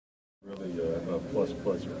Really a plus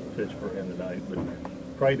pitch for him tonight, but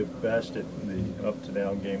probably the best at the up to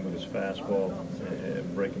down game with his fastball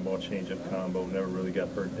and breaking ball changeup combo. Never really got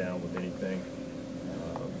hurt down with anything.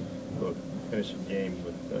 But finished the game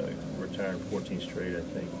with retiring 14 straight, I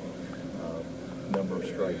think. Number of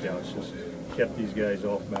strikeouts, just kept these guys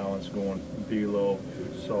off balance, going velo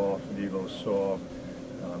soft,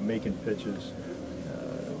 making pitches.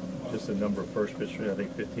 Just a number of first pitch, I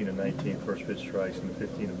think 15 of 19 first pitch strikes and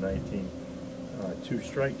 15 of 19 two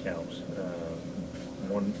strike counts.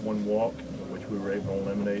 One walk, which we were able to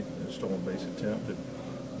eliminate, a stolen base attempt. The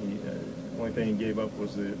only thing he gave up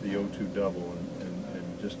was the 0-2 double,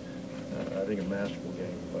 and just I think a masterful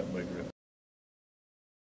game by Griffin.